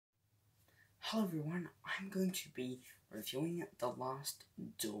Hello everyone, I'm going to be reviewing The Last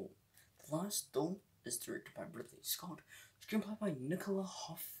Duel. The Last Duel is directed by Ridley Scott, screenplay by Nicola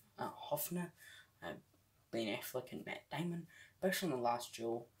Hoffner, Ben Affleck and Matt Damon, based on The Last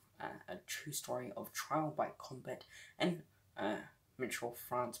Duel, a true story of trial by combat in Mitchell,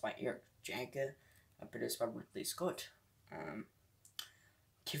 France by Eric Jagger, produced by Ridley Scott,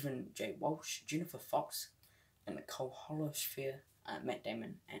 Kevin J. Walsh, Jennifer Fox, and Nicole Holosphere, Matt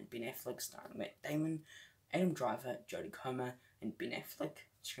Damon and Ben Affleck, starring Matt Damon, Adam Driver, Jodie Comer, and Ben Affleck.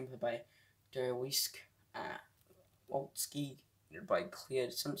 Screenplay by Dariusz Wolski, by Claire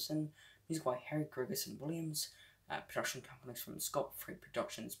Simpson. Music by Harry Gregerson Williams. Production companies from Scott Free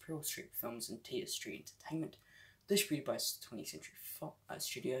Productions, Pearl Street Films, and Tia Street Entertainment. Distributed by 20th Century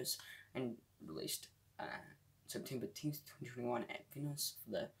Studios and released September 10th, 2021 at Venice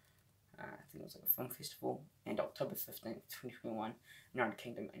for the I think it was like a film festival, and October 15th, 2021, United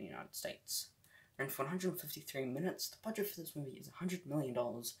Kingdom and United States. Ran for 153 minutes. The budget for this movie is $100 million.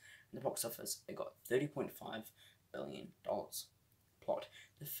 In the box office, it got $30.5 billion. Plot.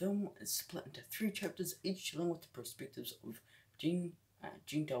 The film is split into 3 chapters, each dealing with the perspectives of Jean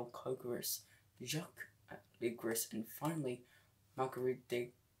Del Congres, Jacques Legris, and finally Marguerite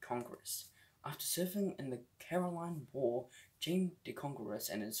de Congres. After serving in the Caroline War, Jean de Congres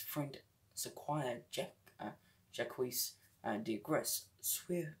and his friend Sequoia Jacques de Gres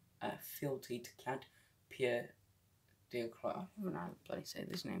swear fealty to Count Pierre de I don't even know how to bloody say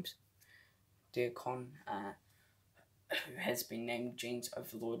these names. Con, who has been named Jean's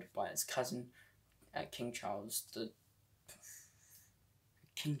overlord by his cousin, King Charles VI.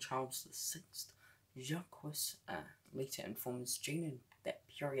 Jacques later informs Jean that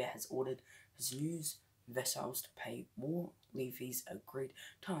Pierre has ordered his news vassals to pay war levies, a great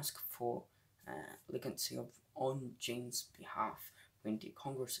task for legacy on Jean's behalf. When the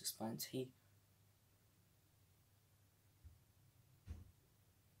Congress explains to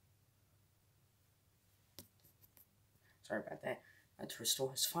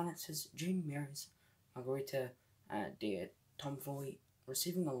restore his finances, Jean marries Margarita de Tomvoy,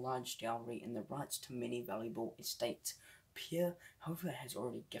 receiving a large dowry and the rights to many valuable estates. Pierre, however, has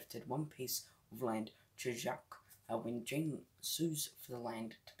already gifted one piece of land to Jacques. When Jean sues for the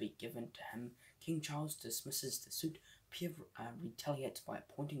land to be given to him, King Charles dismisses the suit. Pierre retaliates by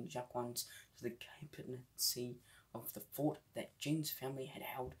appointing Jacques to the captaincy of the fort that Jean's family had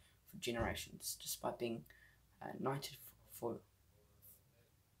held for generations, despite being knighted for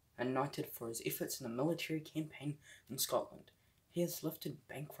his efforts in the military campaign in Scotland. He is lifted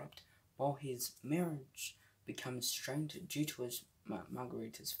bankrupt while his marriage becomes strained due to his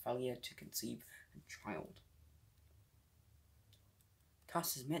Margarita's failure to conceive a child.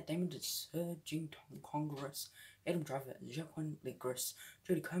 Cast as Matt Damon as Sir Jean Congres, Adam Driver as Jacques Legris,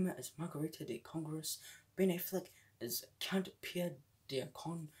 Jodie Comer as Margarita de Congres, Ben Affleck as Count Pierre de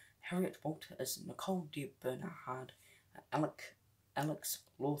Con, Harriet Walter as Nicole de Bernard, Alex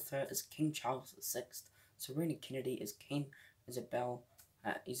Lothar as King Charles VI, Serena Kennedy as Queen Isabel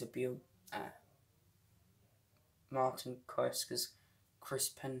Martin Korskas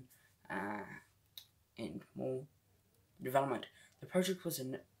Crispin, and more development. The project was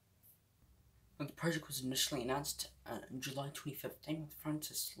initially announced in July 2015, with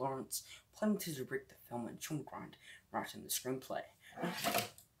Francis Lawrence planning to direct the film and Sean Grant writing the screenplay.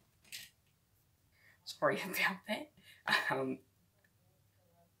 Sorry about that. And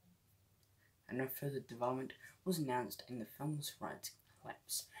no further development was announced in the film's rights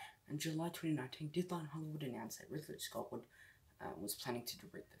collapse. In July 2019, Deadline Hollywood announced that Ridley Scott was planning to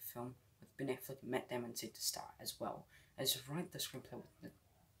direct the film, with Ben Affleck and Matt Damon set to star as well as write the screenplay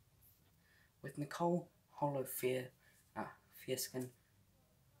with Nicole Holosphere,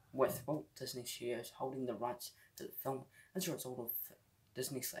 with Walt Disney Studios holding the rights to the film as a result of the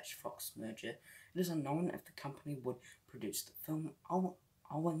Disney/Fox merger. It is unknown if the company would produce the film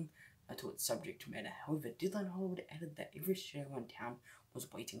owing to its subject matter. However, Deadline Hollywood added that every studio in town was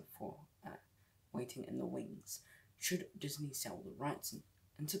waiting in the wings should Disney sell the rights.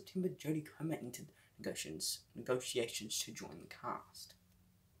 In September, Jodie Comer entered negotiations to join the cast.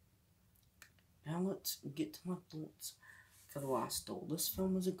 Now let's get to my thoughts for The Last Duel. This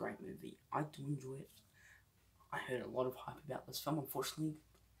film is a great movie. I do enjoy it. I heard a lot of hype about this film, unfortunately,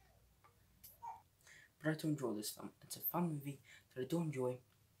 but I do enjoy this film. It's a fun movie that I do enjoy.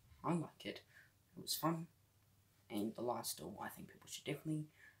 I like it. It was fun. And The Last Duel, I think people should definitely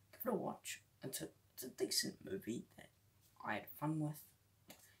give it a watch. It's a decent movie that I had fun with.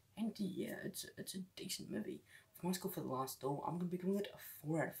 And yeah, it's a decent movie. For my score for The Last Duel, I'm going to be giving it a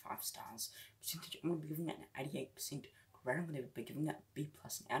 4 out of 5 stars. Percentage, I'm going to be giving it an 88% rating, I'm going to be giving it a B+,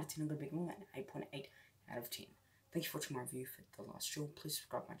 and out of 10, I'm going to be giving it an 8.8 out of 10. Thank you for watching my review for the last Duel. Please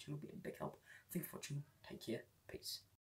subscribe to my channel, it'll be a big help. Thank you for watching, take care, peace.